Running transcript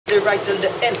stay right till the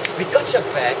end. We got your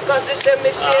back, cause this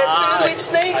hemisphere is filled with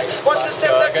snakes. Watch the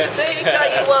step that you take,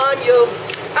 are you on you?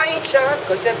 I ain't trying,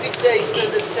 cause every day still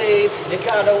the same. You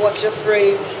gotta watch your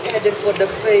frame, heading for the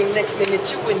fame. Next minute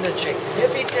you in the drink.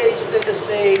 Every day still the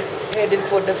same, heading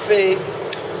for the fame.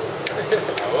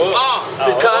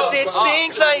 Because it's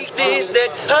things like this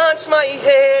that haunts my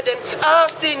head and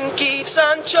often keeps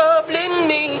on troubling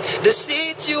me. The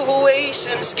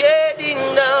situation's getting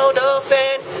out of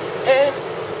hand, and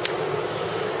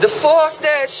the force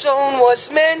that shown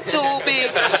was meant to be.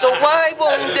 So why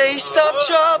won't they stop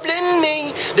troubling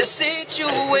me? The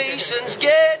situation's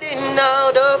getting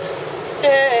out of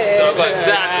hand.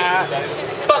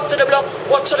 Back to the block,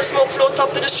 watch how the smoke float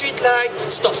up to the street light.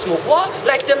 Stop smoke, what?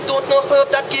 Like them don't know herb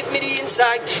that give me the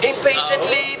insight.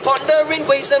 Impatiently pondering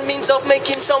ways and means of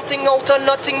making something out of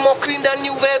nothing. More cream than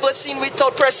you've ever seen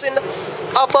without pressing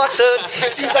a button.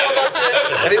 Seems like a button.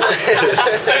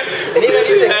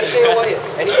 Anything over here?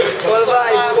 Anything? Cool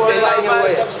vibe.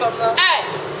 Hey,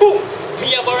 boom! Me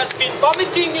have her a spin for me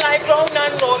thing like round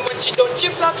and round. When she done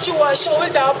she flock to her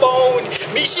shoulder bone.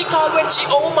 Me she call when she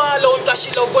home alone, cause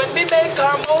she love when me make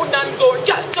her moan and go.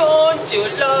 Girl, don't you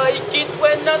like it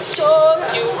when I stroke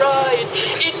you right?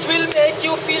 It will make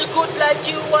you feel good like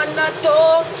you wanna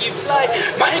talk it fly.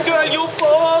 My girl, you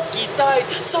pokey tight,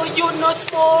 so you no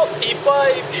smoke the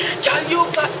pipe. Girl, you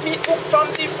got me hooked from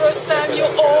the first time you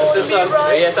hold me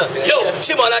right. Yo,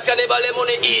 she man a cannibal,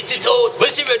 money eat it out. When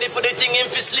she ready for the thing, him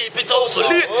fi sleep it out. So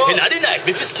late in the night,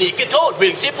 me fi sneak it out.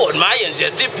 Bring she put my hands,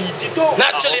 just to beat it out.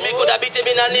 Naturally, me coulda beat him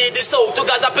in a need this out. To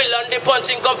Gaza pill and the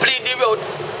punching complete the road.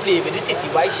 Play with the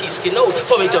titty while she skin out.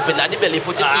 For me jump in the belly,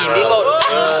 put it in the mouth.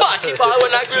 Pass it ball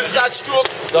when I grill start stroke.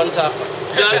 Don't talk.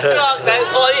 Don't talk, that's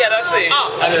all you gotta say.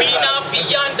 Me not fi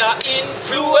under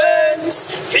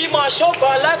influence. Fi mash up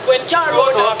like when can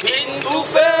run off into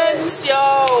fence,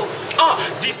 yo.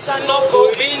 This a no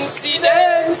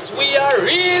coincidence. We are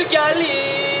real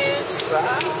galleys.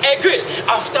 Hey grill,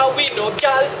 after we no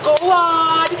gal go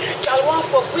hard. Gal want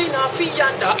fuck we not fi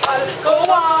under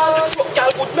alcohol. Fuck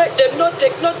gal would make them not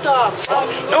take no talk from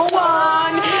no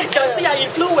one. Gal say I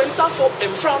influence and fuck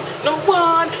them from no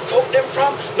one. Fuck them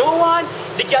from no one.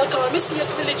 The girl call me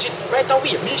CS me legit right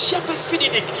away. Me she a press for the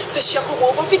dick. Say she a come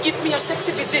over fi give me a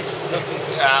sexy visit. It's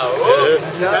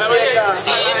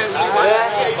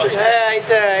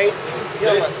alright.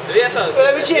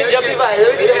 Let me change up the vibe.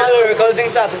 Let me get my lyrical thing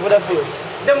started with a verse.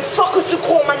 Them fuckers who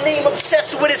call my name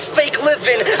obsessed with his fake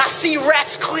living. I see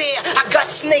rats clear, I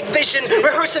got snake vision.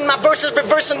 Rehearsing my verses,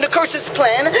 reversing the curses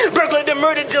plan. Burglar, the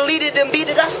murder, deleted and beat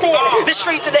it, I stand. The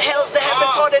straight to the hells, the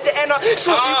heavens harder to enter.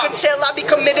 So you can tell I be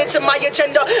committed to my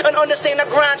agenda. And understand the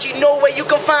grind, you know where you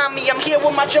can find me. I'm here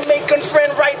with my Jamaican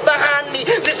friend right behind me.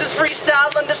 This is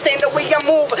freestyle, understand the way I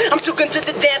move. I'm too into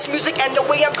the dance music and the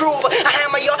way I groove. I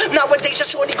hammer you, nowadays your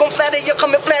shorty gon' flatter you,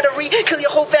 come in flattery. Kill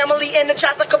your whole family,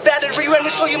 energized like a battery. Let me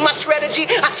show you my strategy,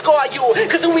 I scar you.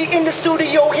 Cause we in the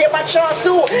studio here by Charles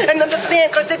too. And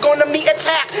understand cause they're gonna meet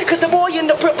attack. Cause the boy in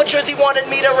the purple jersey wanted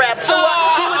me to rap. So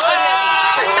I do it for him.